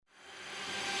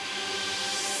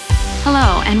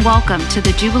Hello, and welcome to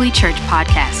the Jubilee Church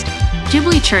podcast.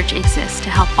 Jubilee Church exists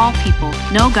to help all people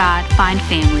know God, find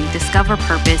family, discover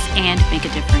purpose, and make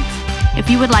a difference. If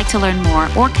you would like to learn more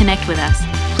or connect with us,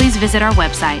 please visit our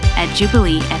website at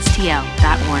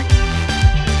jubileestl.org.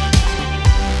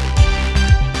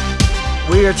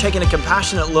 We are taking a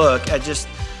compassionate look at just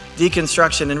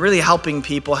deconstruction and really helping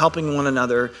people, helping one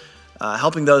another,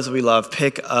 helping those that we love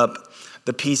pick up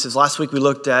the pieces. Last week we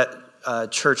looked at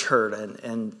church hurt,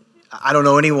 and I don't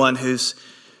know anyone who's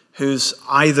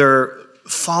either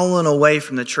fallen away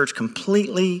from the church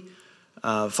completely,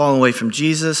 fallen away from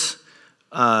Jesus,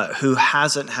 who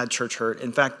hasn't had church hurt.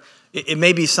 In fact, it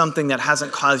may be something that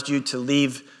hasn't caused you to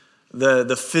leave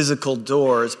the physical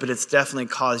doors, but it's definitely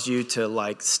caused you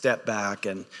to step back.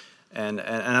 And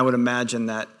I would imagine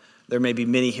that there may be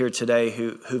many here today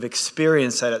who've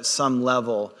experienced that at some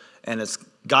level, and it's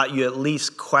got you at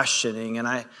least questioning. And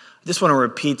I just want to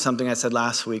repeat something I said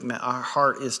last week. Man, our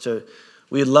heart is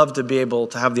we'd love to be able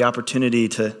to have the opportunity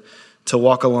to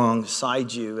walk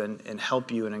alongside you and help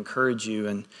you and encourage you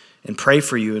and pray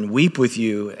for you and weep with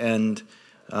you. And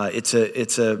it's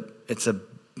a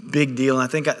big deal. And I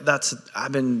think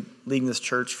I've been leading this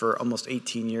church for almost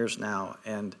 18 years now.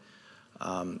 And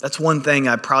that's one thing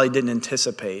I probably didn't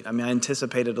anticipate. I mean, I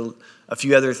anticipated a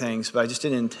few other things, but I just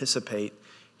didn't anticipate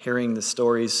hearing the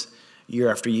stories year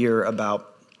after year about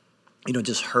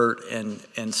just hurt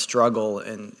and struggle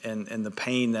and the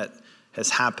pain that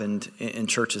has happened in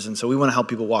churches. And so we want to help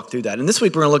people walk through that. And this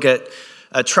week we're going to look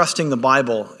at trusting the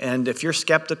Bible. And if you're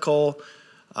skeptical,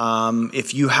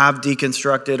 if you have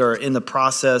deconstructed or in the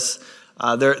process,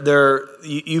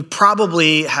 you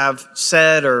probably have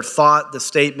said or thought the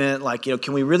statement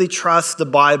can we really trust the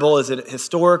Bible? Is it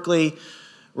historically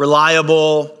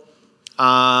reliable?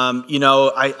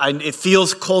 It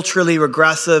feels culturally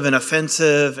regressive and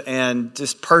offensive and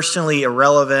just personally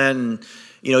irrelevant. And,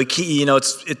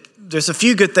 there's a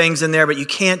few good things in there, but you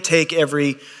can't take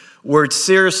every word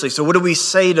seriously. So what do we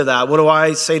say to that? What do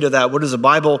I say to that? What does the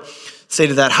Bible say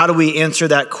to that? How do we answer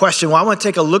that question? Well, I want to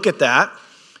take a look at that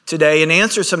today and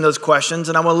answer some of those questions.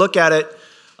 And I want to look at it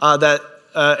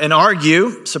and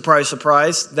argue, surprise,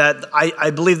 surprise, that I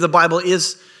believe the Bible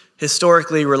is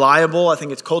historically reliable. I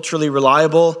think it's culturally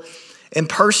reliable and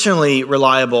personally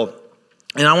reliable.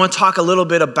 And I want to talk a little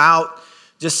bit about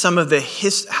just some of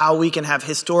how we can have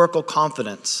historical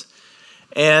confidence.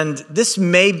 And this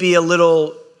may be a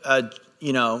little,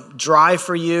 dry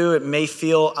for you. It may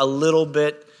feel a little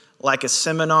bit like a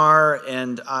seminar,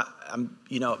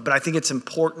 but I think it's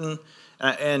important.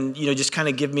 And just kind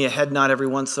of give me a head nod every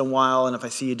once in a while. And if I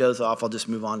see you doze off, I'll just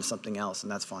move on to something else,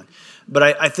 and that's fine. But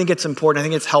I think it's important. I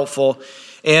think it's helpful.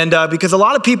 And because a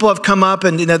lot of people have come up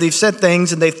and they've said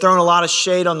things and they've thrown a lot of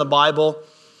shade on the Bible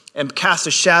and cast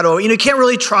a shadow. You can't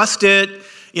really trust it.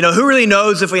 Who really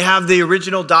knows if we have the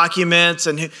original documents?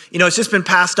 And it's just been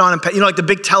passed on. And like the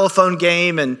big telephone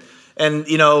game. And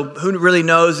who really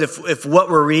knows if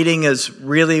what we're reading is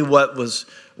really what was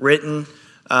written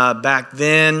back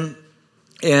then.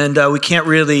 And we can't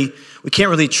really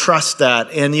trust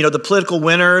that. And the political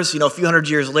winners, a few hundred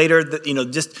years later,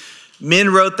 just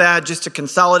men wrote that just to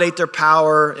consolidate their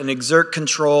power and exert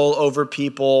control over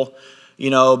people.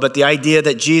 But the idea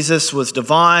that Jesus was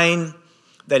divine,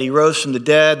 that he rose from the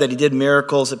dead, that he did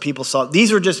miracles that people saw,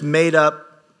 these were just made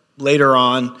up later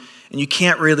on, and you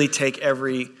can't really take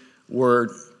every word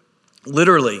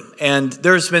literally. And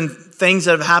there's been things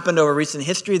that have happened over recent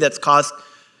history that's caused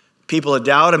people to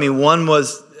doubt. I mean, one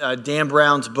was Dan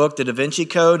Brown's book, The Da Vinci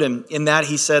Code, and in that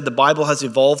he said the Bible has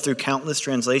evolved through countless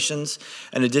translations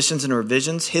and additions and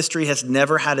revisions. History has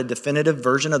never had a definitive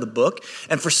version of the book.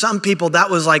 And for some people, that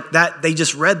was like that, they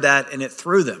just read that and it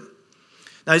threw them.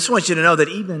 Now, I just want you to know that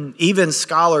even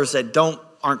scholars that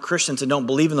aren't Christians and don't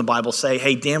believe in the Bible say,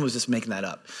 hey, Dan was just making that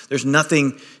up. There's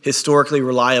nothing historically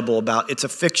reliable about it. It's a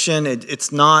fiction.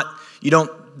 That's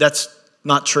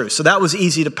not true. So that was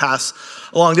easy to pass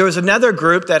along. There was another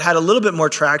group that had a little bit more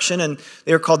traction, and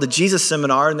they were called the Jesus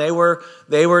Seminar, and they were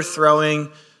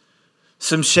throwing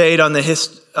some shade on the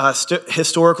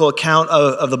historical account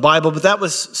of the Bible, but that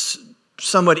was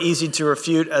somewhat easy to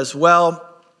refute as well.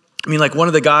 I mean, like one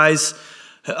of the guys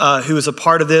who was a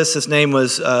part of this, his name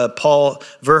was Paul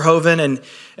Verhoeven,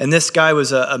 and this guy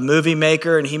was a movie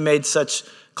maker, and he made such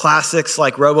classics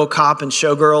like RoboCop and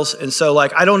Showgirls. And so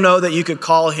I don't know that you could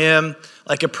call him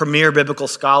like a premier biblical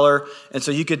scholar. And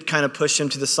so you could kind of push him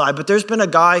to the side. But there's been a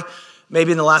guy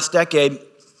maybe in the last decade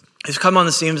who's come on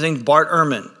the scene named Bart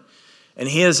Ehrman. And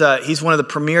he's one of the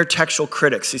premier textual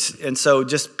critics. And so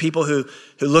just people who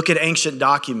look at ancient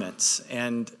documents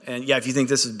and yeah, if you think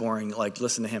this is boring, like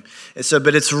listen to him. And so,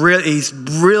 but he's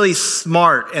really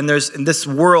smart. And there's in this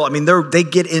world, I mean, they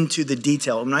get into the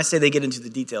detail. When I say they get into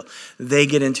the detail, they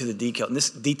get into the detail. And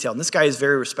this guy is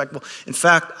very respectable. In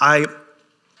fact, I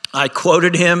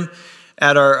quoted him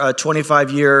at our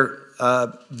 25-year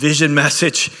vision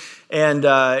message. And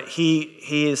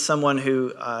he is someone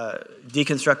who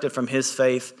deconstructed from his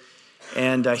faith.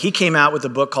 And he came out with a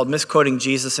book called Misquoting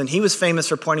Jesus. And he was famous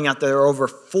for pointing out that there are over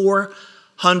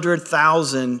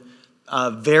 400,000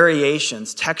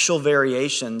 variations, textual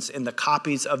variations in the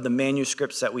copies of the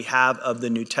manuscripts that we have of the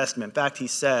New Testament. In fact, he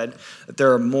said that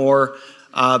there are more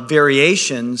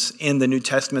variations in the New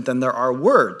Testament than there are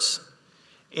words.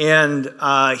 And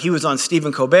he was on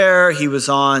Stephen Colbert, he was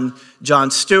on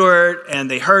Jon Stewart,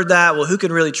 and they heard that. Well, who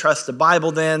can really trust the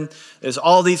Bible then? There's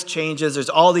all these changes, there's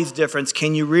all these differences.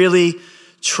 Can you really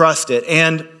trust it?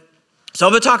 And so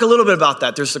I'm going to talk a little bit about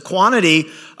that. There's the quantity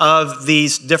of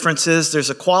these differences, there's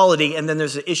a quality, and then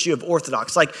there's the issue of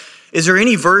orthodox. Like, is there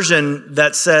any version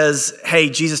that says, hey,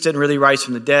 Jesus didn't really rise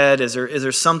from the dead? Is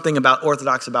there something about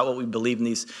orthodox about what we believe in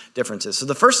these differences? So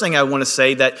the first thing I want to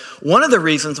say that one of the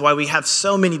reasons why we have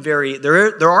so many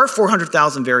there are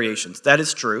 400,000 variations. That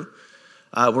is true.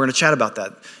 We're going to chat about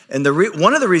that. And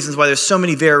one of the reasons why there's so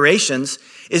many variations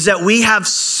is that we have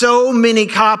so many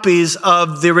copies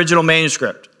of the original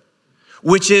manuscript,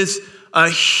 which is a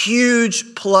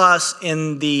huge plus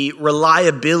in the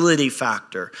reliability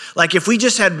factor. Like if we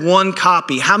just had one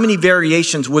copy, how many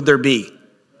variations would there be?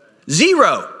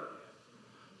 0.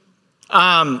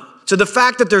 So the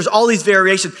fact that there's all these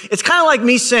variations, it's kind of like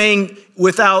me saying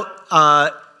without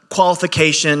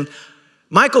qualification,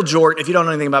 Michael Jordan, if you don't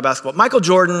know anything about basketball, Michael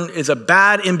Jordan is a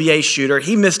bad NBA shooter.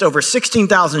 He missed over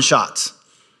 16,000 shots.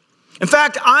 In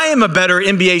fact, I am a better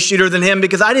NBA shooter than him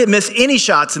because I didn't miss any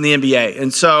shots in the NBA.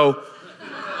 And so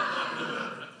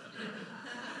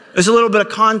there's a little bit of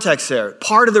context there.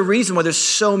 Part of the reason why there's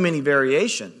so many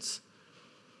variations is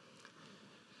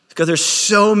because there's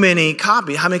so many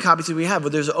copies. How many copies do we have?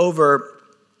 Well, there's over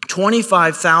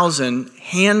 25,000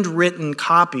 handwritten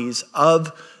copies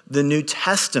of the New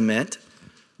Testament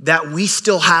that we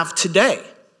still have today.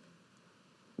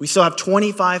 We still have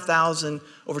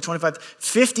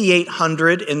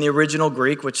 5,800 in the original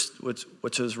Greek, which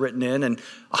was written in, and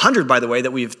 100, by the way,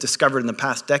 that we've discovered in the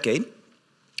past decade.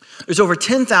 There's over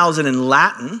 10,000 in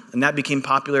Latin, and that became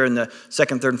popular in the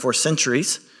 2nd, 3rd, and 4th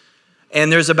centuries.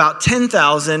 And there's about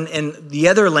 10,000 in the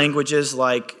other languages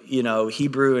like,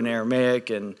 Hebrew and Aramaic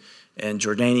and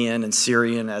Jordanian and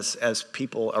Syrian as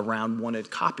people around wanted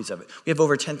copies of it. We have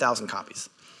over 10,000 copies.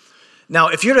 Now,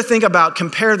 if you're to think about,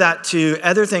 compare that to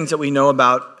other things that we know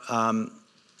about, the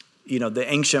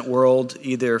ancient world,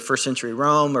 either 1st century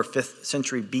Rome or 5th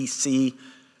century BC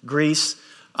Greece,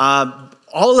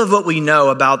 all of what we know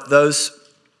about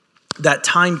that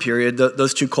time period,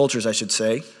 those two cultures, I should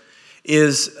say,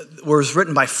 was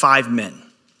written by 5 men,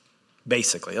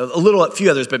 basically. A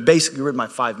few others, but basically written by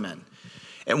 5 men.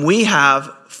 And we have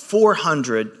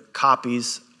 400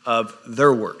 copies of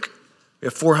their work. We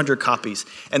have 400 copies.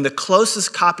 And the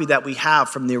closest copy that we have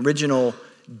from the original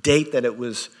date that it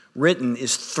was written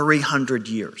is 300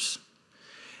 years.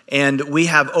 And we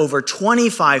have over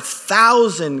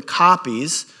 25,000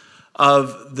 copies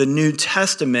of the New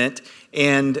Testament,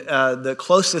 and the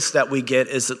closest that we get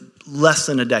is less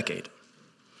than a decade.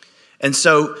 And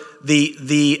so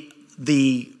the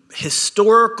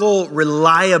historical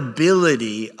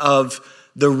reliability of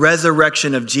the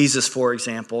resurrection of Jesus, for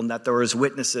example, and that there was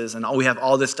witnesses, and we have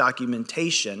all this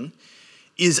documentation,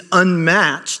 is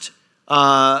unmatched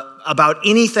about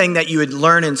anything that you would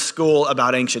learn in school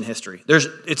about ancient history.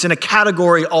 It's in a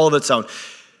category all of its own.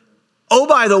 Oh,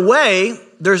 by the way,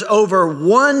 there's over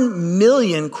 1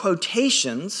 million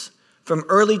quotations from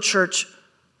early church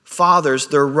fathers,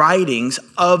 their writings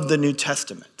of the New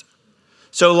Testament.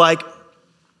 So like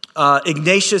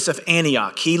Ignatius of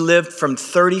Antioch, he lived from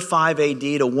 35 AD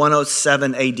to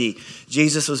 107 AD.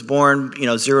 Jesus was born,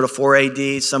 0 to 4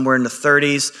 AD, somewhere in the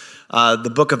 30s. The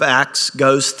book of Acts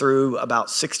goes through about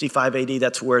 65 AD.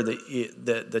 That's where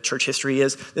the church history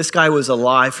is. This guy was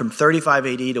alive from 35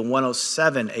 AD to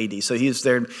 107 AD. So he was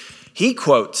there. He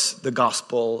quotes the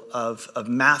Gospel of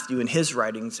Matthew in his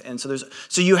writings. And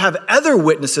so you have other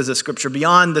witnesses of Scripture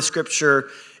beyond the Scripture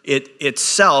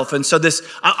itself. And so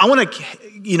I want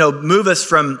to, move us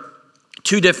from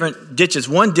two different ditches.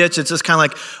 One ditch, it's just kind of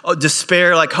like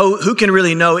despair, like who can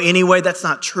really know anyway? That's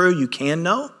not true. You can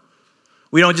know.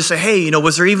 We don't just say, hey,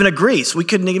 was there even a Greece? We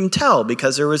couldn't even tell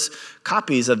because there was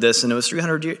copies of this and it was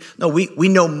 300 years. No, we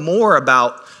know more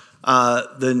about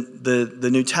the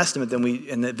New Testament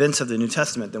and the events of the New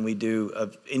Testament than we do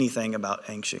of anything about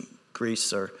ancient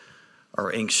Greece or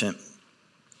ancient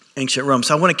Rome.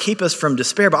 So I want to keep us from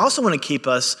despair, but I also want to keep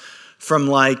us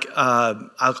from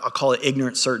I'll call it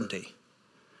ignorant certainty.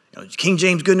 King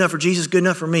James good enough for Jesus, good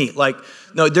enough for me.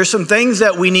 No, there's some things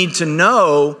that we need to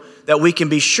know that we can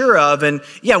be sure of. And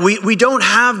yeah, we don't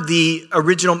have the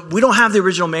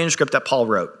original manuscript that Paul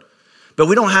wrote, but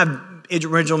we don't have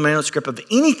original manuscript of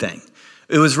anything.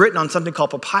 It was written on something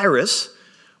called papyrus,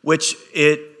 which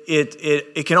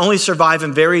it can only survive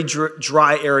in very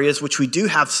dry areas, which we do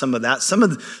have some of that. Some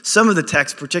of the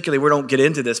text, particularly, we don't get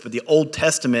into this, but the Old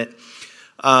Testament,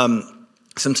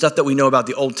 some stuff that we know about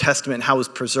the Old Testament and how it was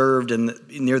preserved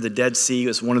near the Dead Sea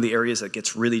is one of the areas that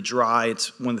gets really dry.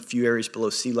 It's one of the few areas below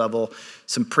sea level.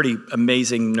 Some pretty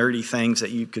amazing, nerdy things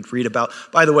that you could read about.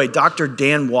 By the way, Dr.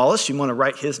 Dan Wallace, you want to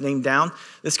write his name down.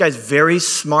 This guy's very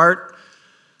smart.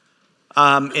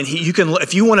 And you can,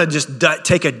 if you want to just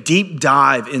take a deep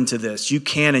dive into this, you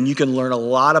can, and you can learn a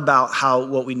lot about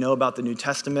what we know about the New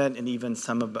Testament and even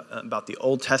some about the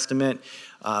Old Testament.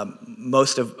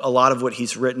 A lot of what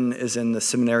he's written is in the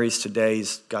seminaries today.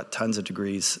 He's got tons of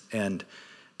degrees and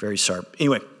very sharp.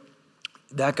 Anyway,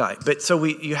 that guy. But so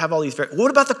you have all these. What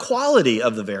about the quality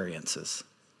of the variances?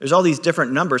 There's all these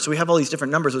different numbers. So we have all these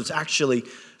different numbers, which is actually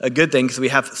a good thing because we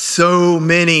have so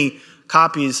many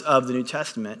copies of the New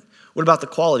Testament. What about the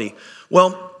quality?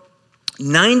 Well,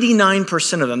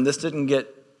 99% of them, this didn't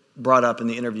get brought up in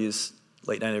the interviews,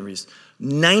 late night interviews,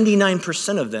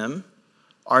 99% of them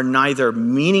are neither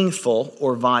meaningful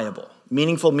or viable.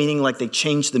 Meaningful meaning like they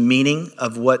change the meaning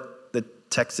of what the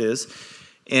text is,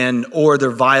 or they're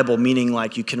viable meaning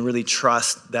like you can really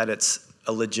trust that it's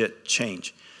a legit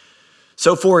change.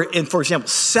 So for example,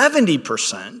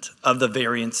 70% of the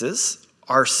variances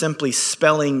are simply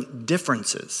spelling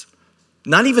differences.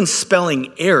 Not even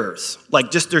spelling errors, like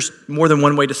just there's more than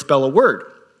one way to spell a word.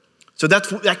 So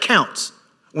that counts.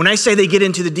 When I say they get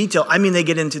into the detail, I mean they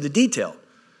get into the detail.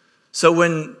 So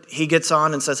when he gets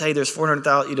on and says, hey, there's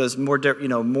 400,000, there's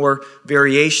more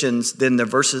variations than the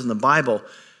verses in the Bible,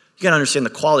 you got to understand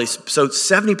the quality. So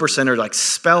 70% are like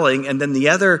spelling, and then the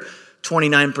other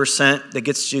 29% that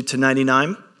gets you to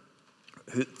 99,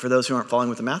 for those who aren't following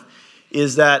with the math,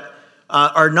 is that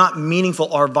are not meaningful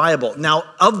or viable. Now,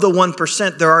 of the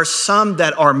 1%, there are some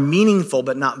that are meaningful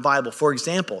but not viable. For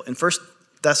example, in 1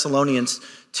 Thessalonians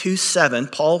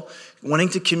 2:7, Paul, wanting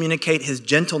to communicate his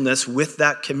gentleness with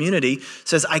that community,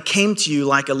 says, I came to you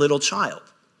like a little child.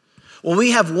 Well,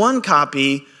 we have one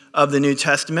copy of the New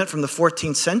Testament from the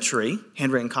 14th century,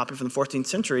 handwritten copy from the 14th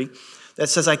century, that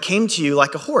says, I came to you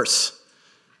like a horse.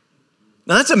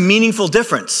 Now, that's a meaningful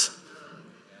difference,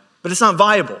 but it's not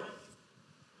viable.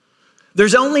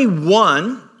 There's only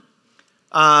one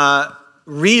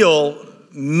real,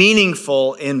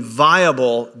 meaningful, and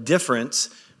viable difference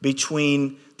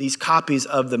between these copies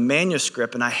of the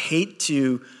manuscript, and I hate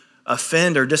to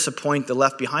offend or disappoint the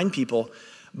Left Behind people,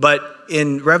 but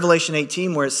in Revelation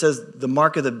 18, where it says the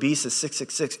mark of the beast is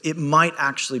 666, it might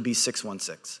actually be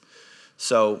 616.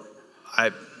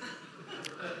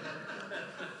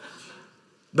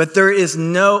 But there is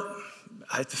no...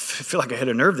 I feel like I hit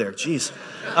a nerve there. Jeez.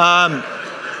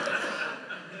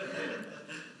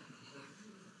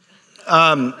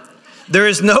 There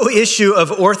is no issue of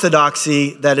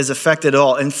orthodoxy that is affected at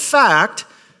all. In fact,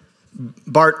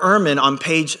 Bart Ehrman on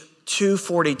page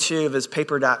 242 of his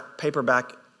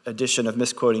paperback edition of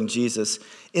Misquoting Jesus,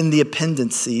 in the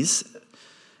appendix,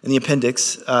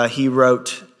 he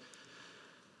wrote,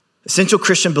 essential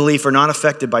Christian belief are not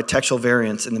affected by textual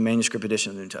variants in the manuscript edition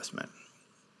of the New Testament.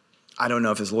 I don't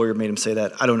know if his lawyer made him say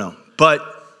that. I don't know. But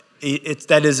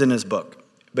that is in his book.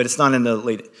 But it's not in the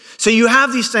late. So you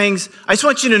have these things. I just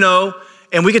want you to know,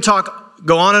 and we could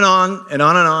go on and on, and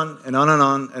on and on, and on and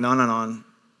on, and on and on,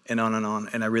 and on and on.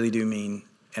 And I really do mean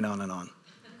and on and on.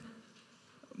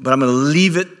 But I'm going to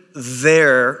leave it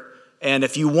there. And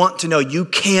if you want to know, you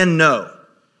can know.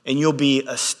 And you'll be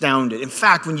astounded. In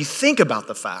fact, when you think about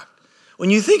the fact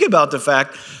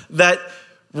that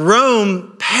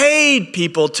Rome paid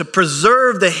people to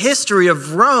preserve the history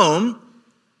of Rome,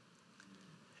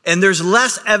 and there's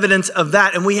less evidence of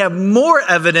that, and we have more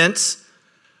evidence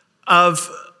of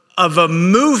a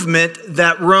movement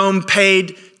that Rome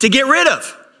paid to get rid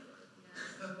of.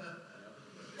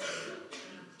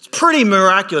 It's pretty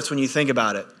miraculous when you think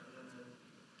about it.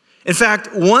 In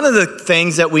fact, one of the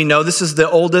things that we know, this is the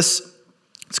oldest,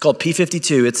 it's called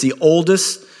P52. It's the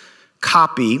oldest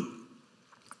copy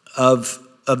of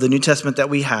the New Testament that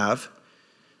we have,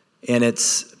 and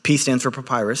P stands for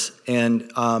papyrus,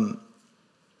 and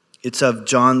it's of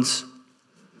John's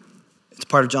It's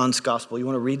part of John's gospel. You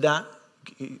want to read that?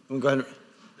 Go ahead.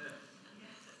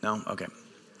 No? Okay.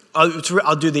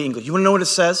 I'll do the English. You want to know what it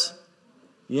says?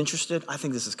 You interested? I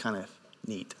think this is kind of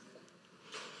neat.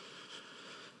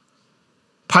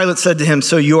 Pilate said to him,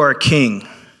 "So you are a king?"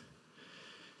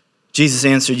 Jesus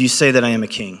answered, "You say that I am a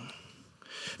king.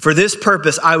 For this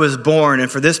purpose I was born,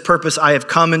 and for this purpose I have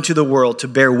come into the world, to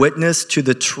bear witness to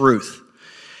the truth.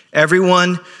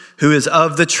 Everyone who is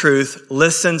of the truth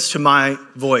listens to my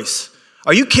voice."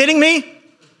 Are you kidding me?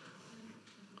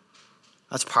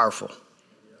 That's powerful.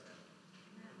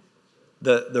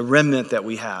 The remnant that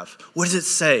we have. What does it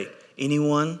say?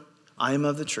 Anyone, I am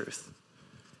of the truth.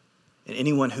 And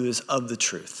anyone who is of the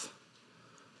truth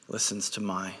listens to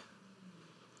my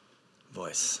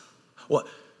voice. Well,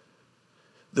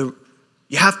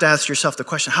 you have to ask yourself the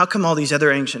question, how come all these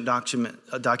other ancient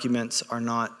documents are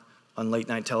not on late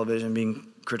night television being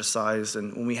criticized,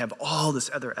 and when we have all this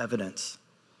other evidence?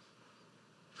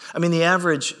 I mean, the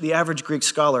average Greek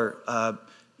scholar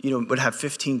would have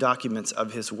 15 documents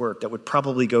of his work that would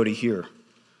probably go to here.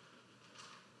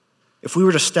 If we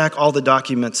were to stack all the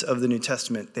documents of the New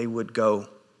Testament, they would go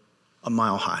a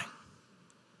mile high.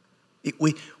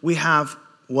 We have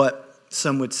what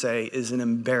some would say is an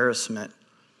embarrassment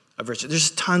of riches. There's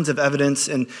tons of evidence,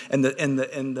 and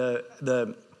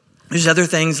there's other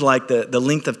things like the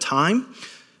length of time.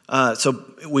 So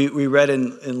we read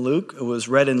in Luke, it was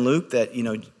read in Luke that,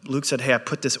 Luke said, "Hey, I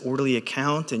put this orderly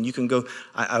account, and you can go."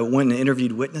 I went and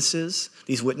interviewed witnesses,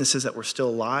 these witnesses that were still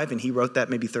alive, and he wrote that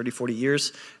maybe 30, 40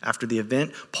 years after the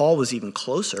event. Paul was even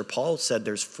closer. Paul said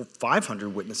there's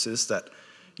 500 witnesses that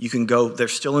you can go. They're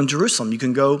still in Jerusalem. You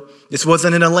can go. This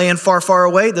wasn't in a land far, far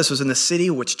away. This was in the city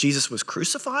in which Jesus was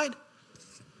crucified.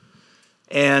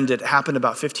 And it happened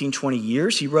about 15, 20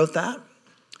 years. He wrote that.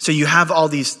 So you have all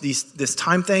this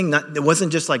time thing. It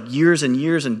wasn't just like years and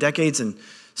years and decades and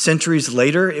centuries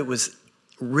later. It was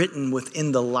written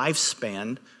within the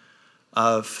lifespan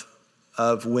of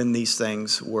when these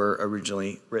things were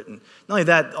originally written. Not only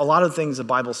that, a lot of things the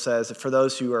Bible says, for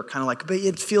those who are kind of like, but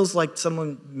it feels like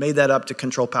someone made that up to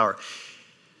control power.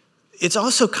 It's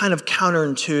also kind of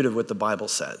counterintuitive what the Bible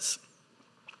says.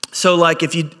 So like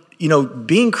if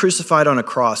being crucified on a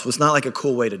cross was not like a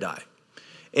cool way to die.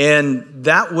 And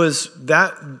that was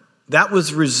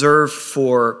reserved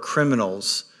for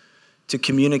criminals to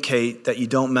communicate that you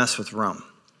don't mess with Rome.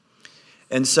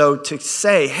 And so to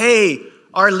say, hey,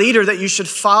 our leader that you should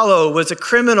follow was a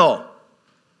criminal,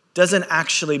 doesn't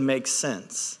actually make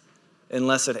sense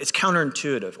unless it's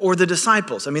counterintuitive. Or the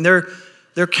disciples, I mean,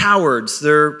 they're cowards.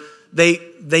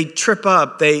 They trip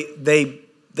up.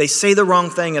 They say the wrong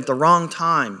thing at the wrong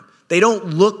time. They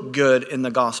don't look good in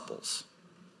the Gospels.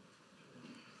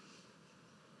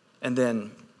 And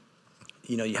then,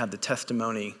 you have the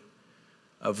testimony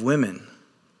of women.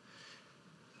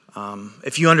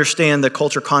 If you understand the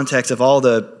culture context of all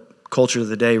the culture of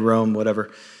the day, Rome, whatever,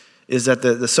 is that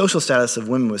the social status of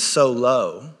women was so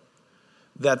low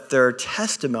that their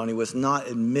testimony was not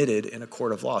admitted in a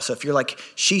court of law. So if you're like,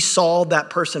 she saw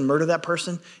that person murder that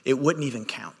person, it wouldn't even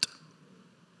count.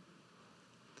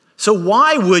 So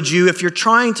why would you, if you're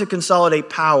trying to consolidate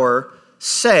power,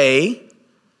 say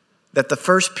that the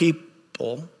first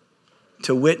people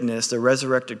to witness the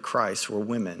resurrected Christ were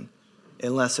women,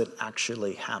 unless it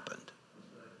actually happened?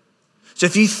 So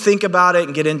if you think about it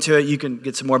and get into it, you can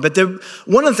get some more. But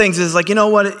one of the things is like, you know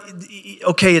what?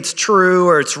 Okay, it's true,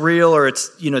 or it's real, or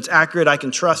it's accurate. I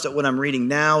can trust that what I'm reading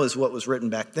now is what was written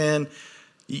back then.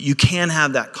 You can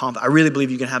have that confidence. I really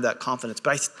believe you can have that confidence,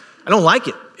 but I don't like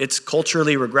it. It's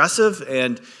culturally regressive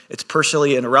and it's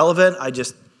personally irrelevant.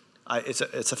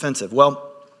 It's offensive. Well,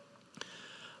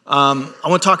 I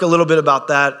want to talk a little bit about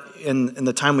that in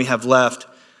the time we have left.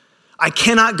 I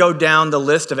cannot go down the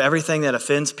list of everything that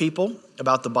offends people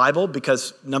about the Bible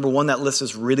because, number one, that list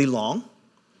is really long.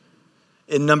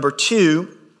 And number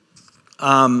two,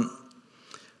 that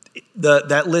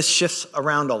list shifts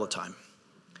around all the time,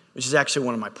 which is actually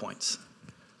one of my points.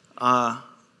 And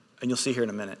you'll see here in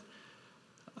a minute.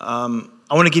 I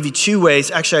want to give you two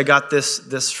ways. Actually, I got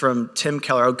this from Tim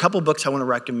Keller. A couple books I want to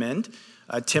recommend.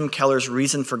 Tim Keller's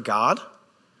Reason for God.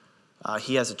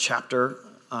 He has a chapter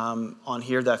on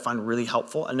here that I find really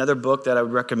helpful. Another book that I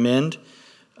would recommend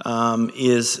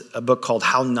is a book called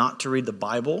How Not to Read the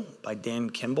Bible by Dan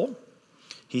Kimball.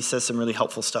 He says some really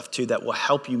helpful stuff too that will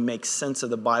help you make sense of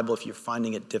the Bible if you're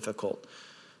finding it difficult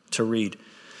to read.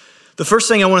 The first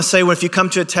thing I want to say, if you come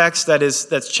to a text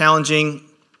that's challenging,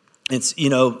 it's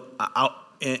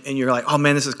and you're like, oh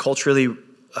man, this is culturally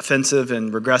offensive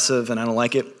and regressive and I don't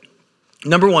like it.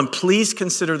 Number one, please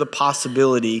consider the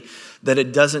possibility that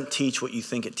it doesn't teach what you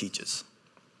think it teaches.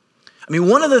 I mean,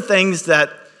 one of the things that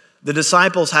the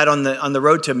disciples had on the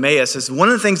road to Emmaus is one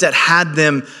of the things that had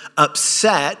them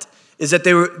upset is that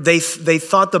they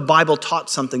thought the Bible taught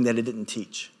something that it didn't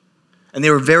teach. And they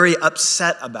were very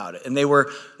upset about it. And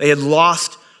they had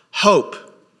lost hope.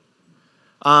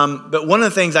 But one of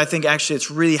the things I think actually it's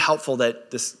really helpful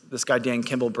that this guy Dan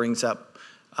Kimball brings up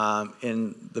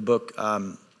in the book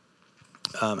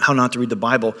How Not to Read the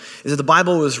Bible is that the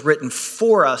Bible was written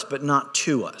for us but not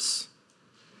to us.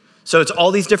 So it's all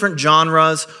these different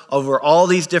genres over all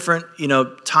these different,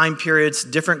 time periods,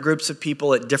 different groups of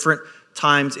people at different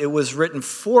times. It was written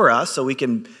for us so we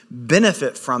can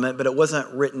benefit from it, but it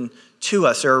wasn't written to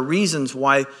us. There are reasons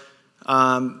why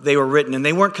they were written, and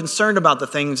they weren't concerned about the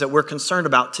things that we're concerned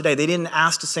about today. They didn't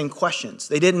ask the same questions.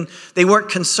 They weren't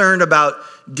concerned about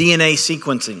DNA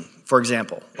sequencing, for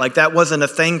example. Like that wasn't a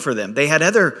thing for them. They had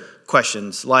other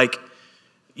questions like,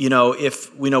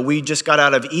 if we just got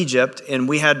out of Egypt and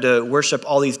we had to worship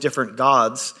all these different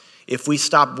gods, if we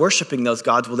stopped worshiping those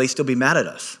gods, will they still be mad at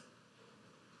us?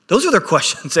 Those are their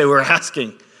questions they were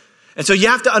asking. And so you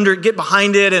have to get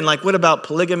behind it, and like, what about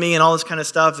polygamy and all this kind of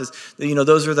stuff?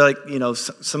 Those are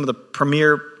some of the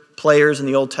premier players in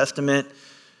the Old Testament.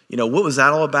 What was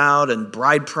that all about? And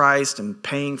bride price and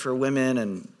paying for women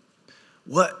and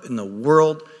what in the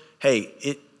world?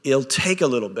 Hey, it'll take a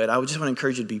little bit. I would just want to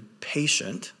encourage you to be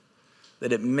patient,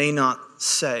 that it may not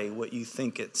say what you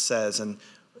think it says. And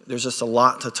there's just a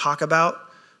lot to talk about.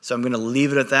 So I'm going to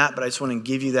leave it at that, but I just want to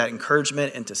give you that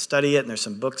encouragement and to study it. And there's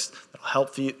some books that'll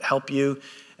help you.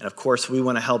 And of course, we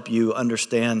want to help you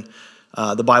understand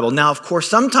the Bible. Now, of course,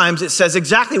 sometimes it says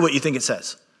exactly what you think it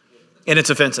says, and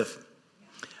it's offensive.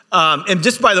 And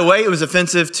just by the way, it was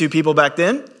offensive to people back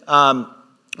then.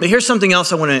 But here's something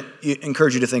else I want to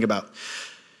encourage you to think about.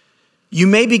 You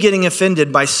may be getting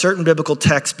offended by certain biblical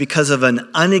texts because of an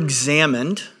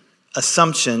unexamined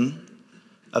assumption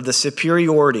of the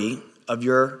superiority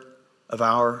of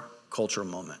our cultural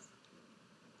moment.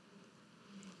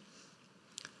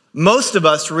 Most of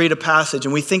us read a passage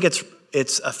and we think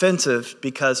it's offensive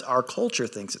because our culture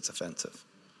thinks it's offensive.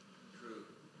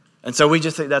 And so we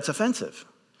just think that's offensive.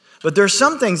 But there's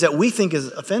some things that we think is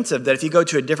offensive that if you go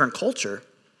to a different culture,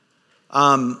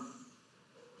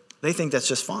 they think that's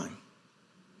just fine.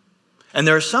 And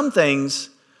there are some things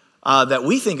that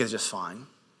we think is just fine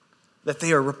that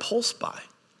they are repulsed by.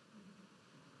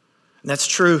 And that's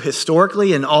true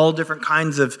historically in all different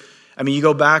kinds of, you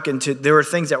go back into, there were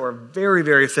things that were very,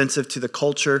 very offensive to the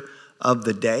culture of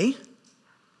the day.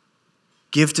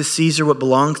 Give to Caesar what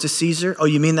belongs to Caesar. Oh,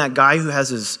 you mean that guy who has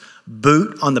his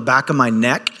boot on the back of my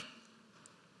neck?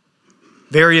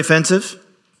 Very offensive.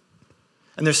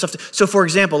 And there's stuff. So for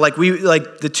example, like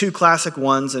the two classic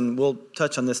ones, and we'll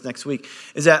touch on this next week,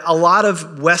 is that a lot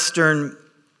of Western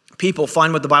people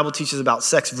find what the Bible teaches about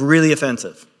sex really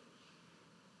offensive.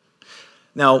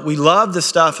 Now, we love the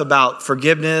stuff about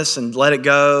forgiveness and let it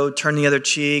go, turn the other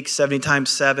cheek, 70 times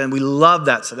 7. We love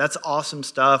that. So that's awesome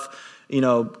stuff.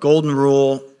 Golden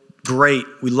rule, great.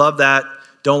 We love that.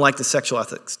 Don't like the sexual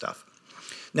ethics stuff.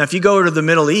 Now, if you go to the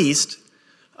Middle East,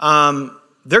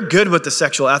 they're good with the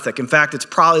sexual ethic. In fact, it's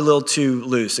probably a little too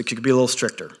loose. It could be a little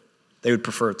stricter. They would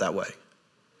prefer it that way.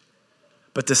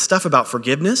 But the stuff about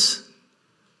forgiveness,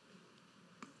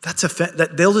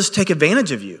 that they'll just take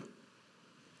advantage of you.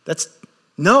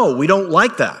 No, we don't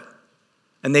like that.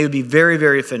 And they would be very,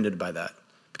 very offended by that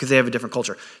because they have a different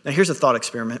culture. Now, here's a thought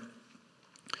experiment.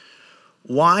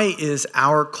 Why is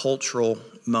our cultural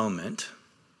moment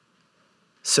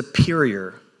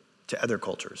superior to other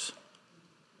cultures?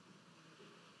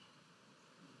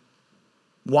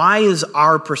 Why is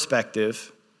our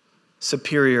perspective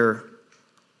superior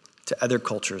to other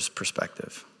cultures'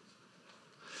 perspective?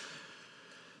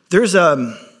 There's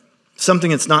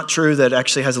something that's not true that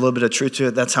actually has a little bit of truth to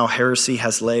it. That's how heresy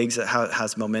has legs, how it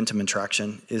has momentum and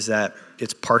traction, is that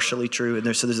it's partially true. And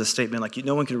there's a statement like,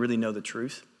 no one can really know the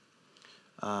truth.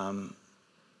 You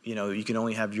can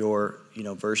only have your,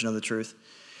 version of the truth.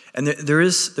 And there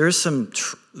is some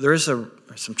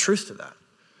truth to that,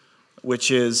 which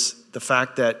is the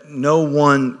fact that no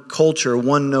one culture,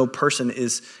 no person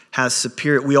has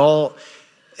superior.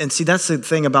 And see, that's the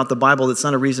thing about the Bible. That's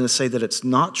not a reason to say that it's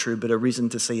not true, but a reason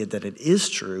to say that it is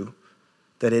true,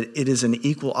 that it is an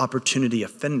equal opportunity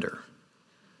offender.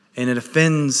 And it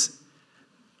offends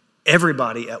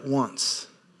everybody at once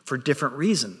for different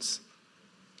reasons.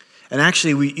 And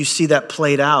actually, you see that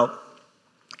played out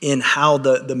in how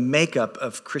the makeup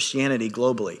of Christianity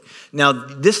globally. Now,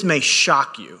 this may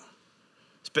shock you.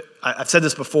 I've said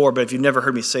this before, but if you've never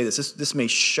heard me say this may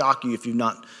shock you if you've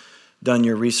not done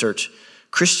your research.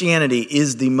 Christianity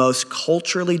is the most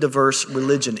culturally diverse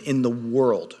religion in the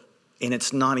world. and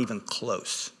it's not even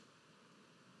close.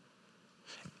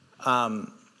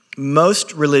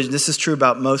 Most religions, this is true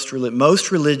about most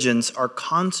religions are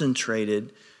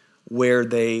concentrated where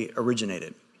they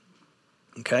originated,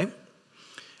 okay?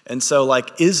 And so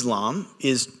like Islam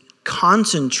is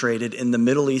concentrated in the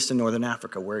Middle East and Northern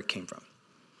Africa, where it came from.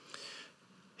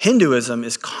 Hinduism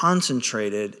is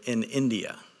concentrated in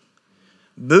India.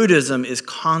 Buddhism is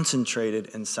concentrated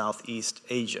in Southeast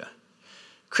Asia.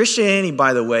 Christianity,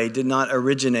 by the way, did not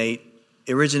originated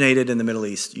in the Middle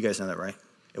East. You guys know that, right?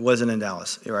 It wasn't in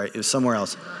Dallas, right? It was somewhere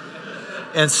else.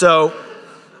 And so,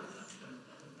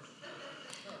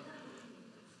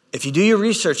 if you do your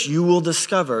research, you will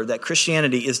discover that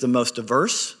Christianity is the most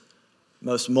diverse,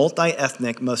 most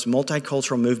multi-ethnic, most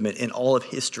multicultural movement in all of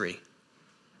history.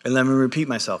 And let me repeat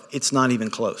myself, it's not even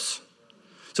close.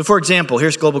 So for example,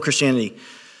 here's global Christianity.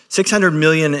 600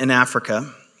 million in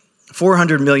Africa,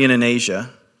 400 million in Asia,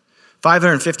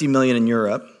 550 million in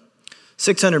Europe,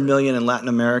 600 million in Latin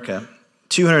America,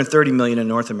 230 million in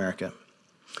North America.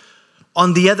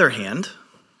 On the other hand,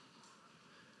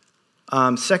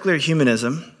 secular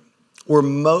humanism, where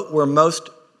most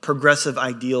progressive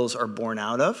ideals are born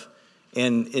out of,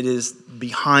 and it is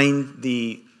behind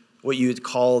what you would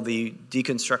call the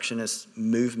deconstructionist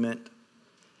movement,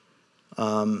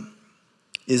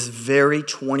 is very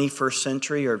 21st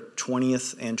century or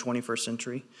 20th and 21st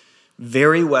century,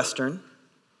 very Western,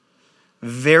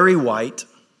 very white,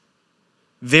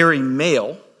 very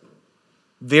male,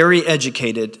 very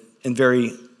educated, and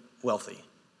very wealthy.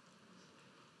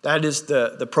 That is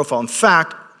the profile. In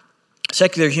fact,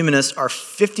 secular humanists are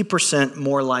 50%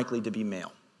 more likely to be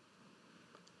male.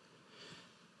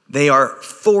 They are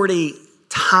 40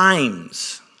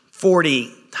 times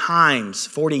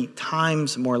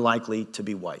more likely to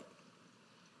be white.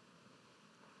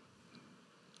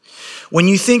 When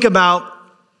you think about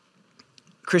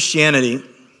Christianity,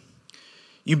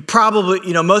 you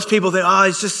probably, most people think,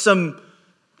 it's just some,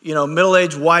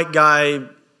 middle-aged white guy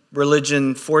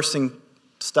religion forcing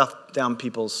stuff down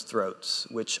people's throats,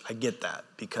 which I get that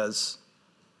because,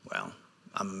 I'm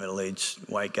a middle-aged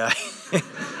white guy.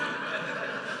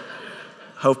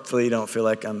 Hopefully you don't feel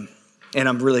like I'm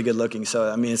really good looking.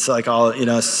 So, it's like all,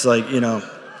 it's like,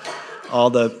 all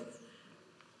the,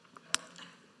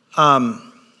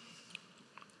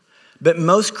 but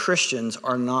most Christians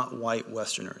are not white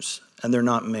Westerners, and they're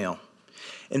not male.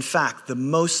 In fact, the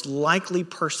most likely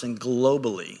person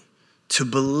globally to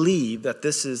believe that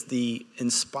this is the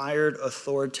inspired,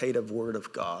 authoritative word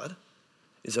of God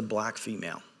is a black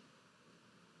female.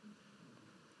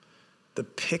 The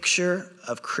picture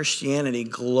of Christianity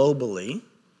globally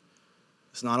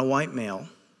is not a white male,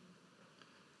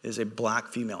 is a black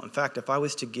female. In fact, if I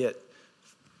would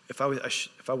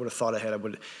have thought ahead,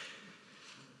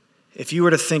 if you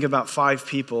were to think about 5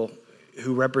 people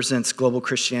who represents global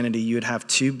Christianity, you would have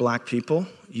 2 black people,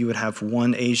 you would have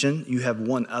 1 Asian, you have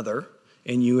 1 other,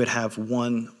 and you would have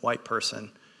 1 white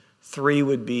person. 3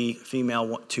 would be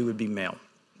female, 2 would be male.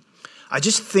 I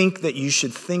just think that you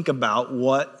should think about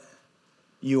what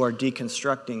you are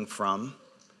deconstructing from,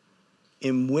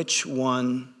 in which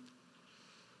one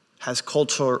has a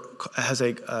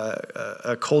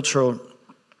cultural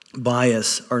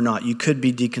bias or not. You could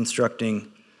be deconstructing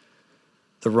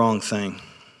the wrong thing.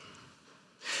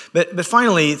 But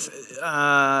finally, it's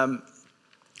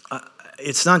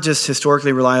not just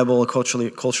historically reliable or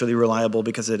culturally reliable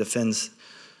because it offends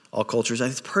all cultures.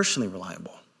 It's personally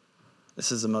reliable.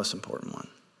 This is the most important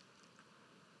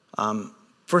one.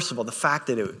 First of all, the fact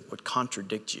that it would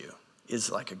contradict you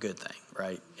is like a good thing,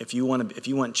 right? If you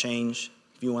want change,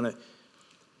 if you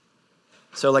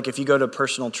go to a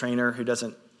personal trainer who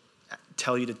doesn't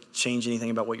tell you to change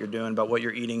anything about what you're doing, about what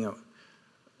you're eating,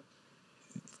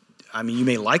 you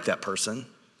may like that person,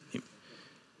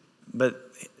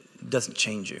 but it doesn't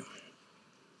change you.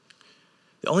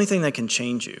 The only thing that can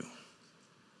change you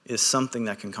is something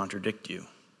that can contradict you.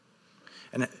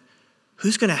 And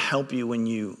who's going to help you when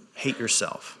you hate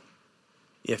yourself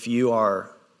if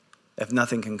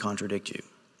nothing can contradict you?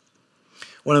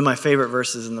 One of my favorite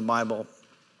verses in the Bible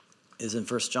is in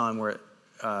 1 John where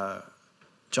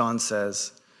John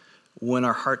says, when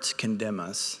our hearts condemn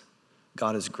us,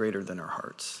 God is greater than our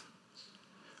hearts.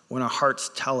 When our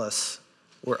hearts tell us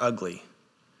we're ugly,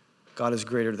 God is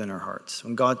greater than our hearts.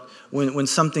 When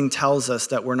something tells us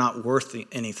that we're not worth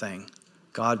anything,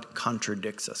 God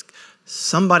contradicts us.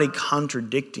 Somebody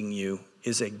contradicting you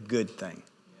is a good thing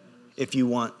if you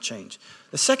want change.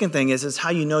 The second thing is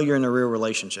how you know you're in a real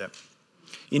relationship.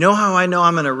 You know how I know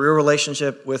I'm in a real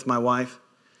relationship with my wife?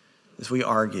 Is we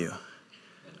argue.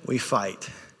 We fight.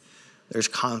 There's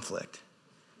conflict.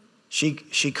 She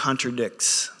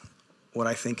contradicts what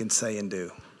I think and say and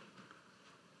do.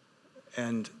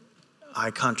 And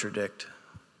I contradict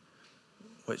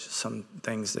some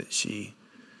things that she,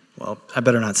 well, I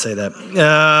better not say that.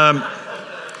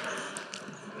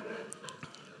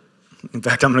 In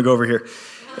fact, I'm going to go over here.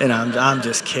 And I'm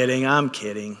just kidding. I'm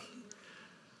kidding.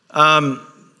 But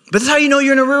that's how you know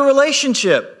you're in a real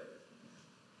relationship.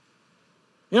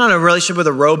 You're not in a relationship with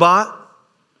a robot.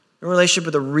 You're in a relationship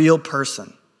with a real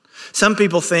person. Some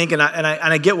people think, and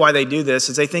I get why they do this,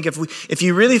 is they think if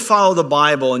you really follow the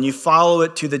Bible and you follow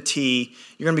it to the T,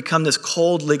 you're going to become this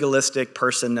cold, legalistic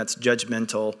person that's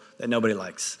judgmental, that nobody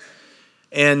likes.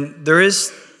 And there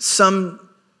is some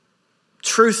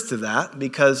truth to that,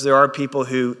 because there are people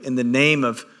who, in the name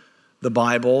of the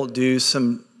Bible, do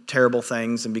some terrible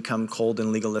things and become cold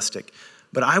and legalistic.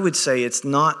 But I would say it's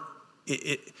not.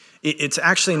 It's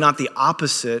actually not the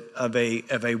opposite of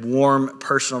a warm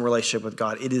personal relationship with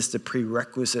God. It is the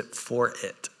prerequisite for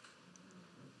it.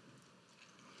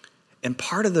 And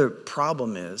part of the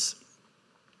problem is,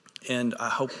 and I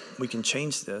hope we can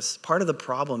change this, part of the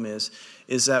problem is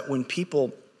that when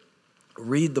people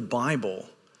read the Bible,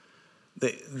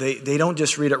 they don't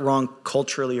just read it wrong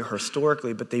culturally or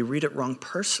historically, but they read it wrong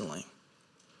personally.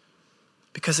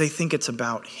 Because they think it's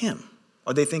about him,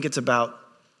 or they think it's about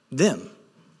them,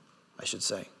 I should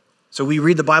say. So we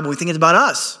read the Bible, we think it's about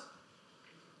us.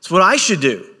 It's what I should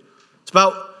do. It's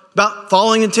about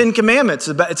following the 10 Commandments.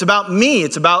 It's about me.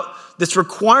 It's about this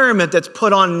requirement that's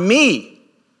put on me.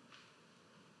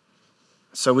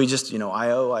 So we just,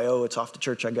 I owe, it's off to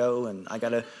church I go, and I got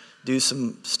to do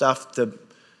some stuff to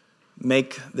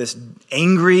make this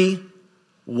angry,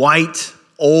 white,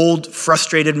 old,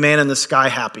 frustrated man in the sky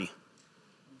happy.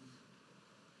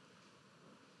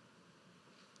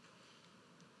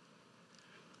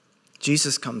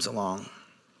 Jesus comes along.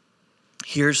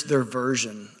 Here's their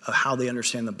version of how they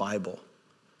understand the Bible.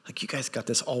 Like, you guys got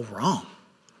this all wrong.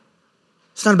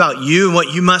 It's not about you and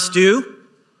what you must do.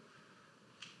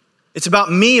 It's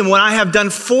about me and what I have done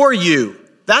for you.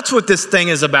 That's what this thing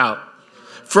is about.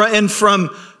 And from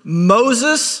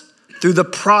Moses through the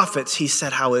prophets, he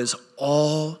said how it is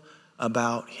all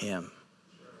about him.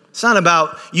 It's not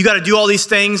about, you got to do all these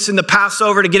things in the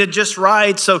Passover to get it just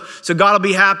right so God will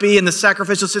be happy in the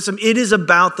sacrificial system. It is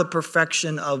about the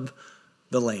perfection of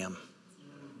the Lamb.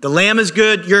 The Lamb is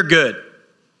good, you're good.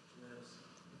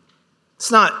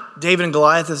 It's not, David and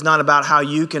Goliath is not about how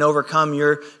you can overcome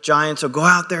your giants. So go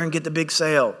out there and get the big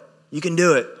sale. You can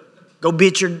do it. Go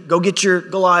get your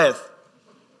Goliath.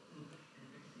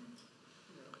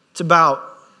 It's about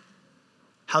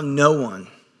how no one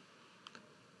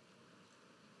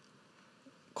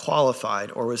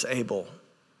qualified or was able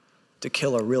to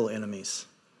kill our real enemies,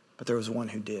 but there was one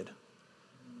who did.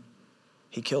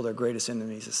 He killed our greatest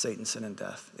enemies of Satan, sin, and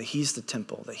death. That he's the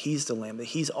temple, that he's the Lamb, that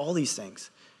he's all these things.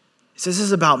 He says, this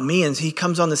is about me, and he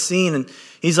comes on the scene, and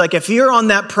he's like, if you're on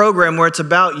that program where it's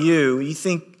about you, you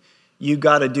think you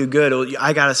got to do good, you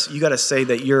got to say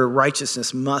that your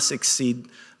righteousness must exceed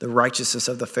the righteousness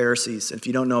of the Pharisees. If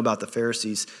you don't know about the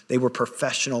Pharisees, they were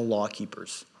professional law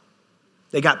keepers.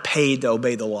 They got paid to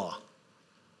obey the law.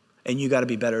 And you got to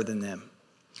be better than them.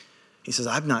 He says,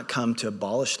 I've not come to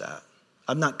abolish that.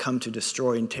 I've not come to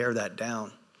destroy and tear that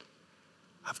down.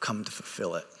 I've come to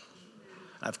fulfill it.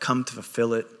 I've come to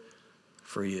fulfill it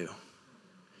for you.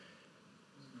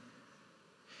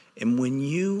 And when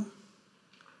you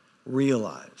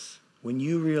realize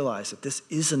that this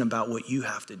isn't about what you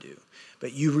have to do,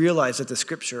 but you realize that the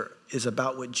scripture is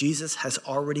about what Jesus has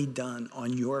already done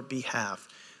on your behalf,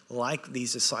 like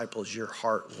these disciples, your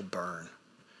heart will burn.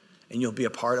 And you'll be a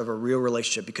part of a real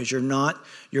relationship, because you're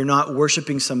not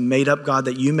worshiping some made-up God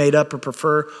that you made up or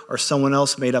prefer, or someone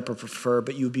else made up or prefer,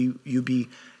 but you be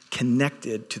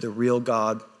connected to the real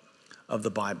God of the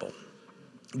Bible.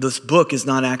 This book is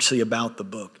not actually about the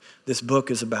book. This book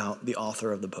is about the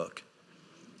author of the book,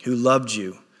 who loved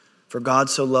you. For God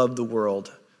so loved the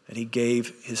world that he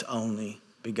gave his only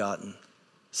begotten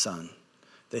Son,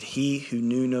 that he who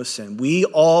knew no sin. We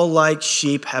all like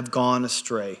sheep have gone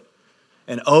astray.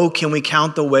 And oh, can we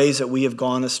count the ways that we have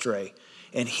gone astray?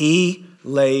 And he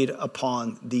laid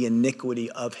upon the iniquity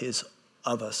of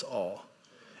us all.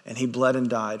 And he bled and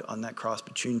died on that cross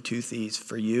between two thieves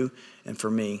for you and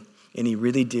for me. And he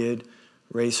really did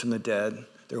raise from the dead.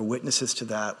 There are witnesses to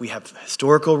that. We have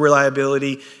historical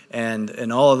reliability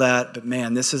and all of that. But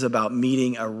man, this is about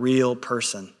meeting a real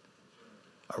person.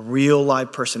 A real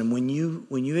live person. And when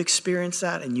you experience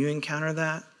that and you encounter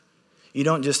that, you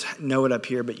don't just know it up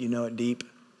here, but you know it deep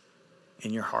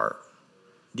in your heart,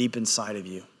 deep inside of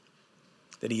you,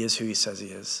 that he is who he says he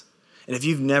is. And if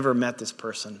you've never met this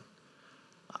person,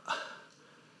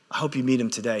 I hope you meet him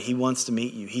today. He wants to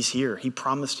meet you. He's here. He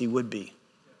promised he would be.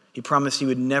 He promised he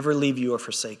would never leave you or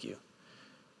forsake you.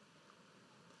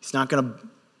 He's not going to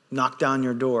knock down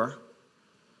your door.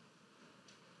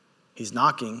 He's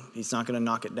knocking. He's not going to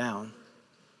knock it down.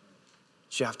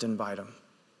 But you have to invite him.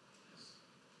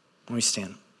 Let me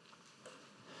stand.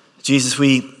 Jesus,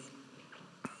 we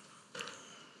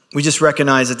just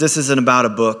recognize that this isn't about a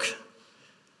book.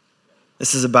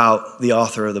 This is about the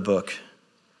author of the book.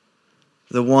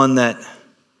 The one that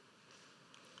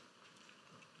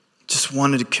just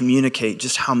wanted to communicate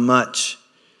just how much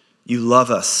you love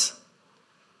us.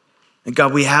 And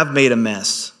God, we have made a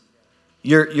mess.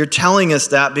 You're telling us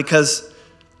that because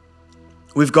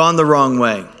we've gone the wrong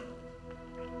way.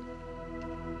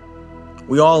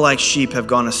 We all, like sheep, have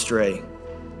gone astray.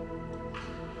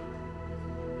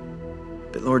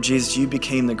 But Lord Jesus, you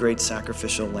became the great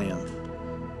sacrificial lamb.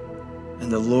 And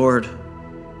the Lord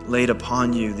laid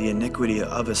upon you the iniquity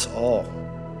of us all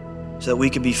so that we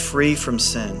could be free from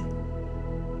sin.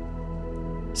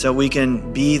 So we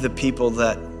can be the people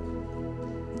that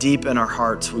deep in our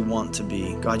hearts we want to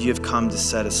be. God, you have come to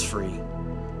set us free.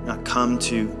 Not come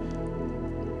to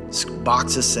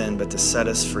box us in, but to set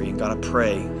us free. And God, I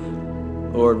pray,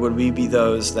 Lord, would we be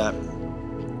those that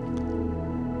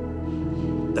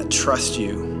trust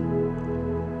you.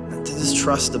 Not to just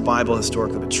trust the Bible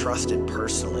historically, but trust it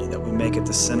personally, that we make it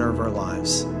the center of our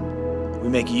lives. We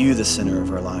make you the center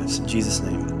of our lives. In Jesus'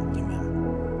 name.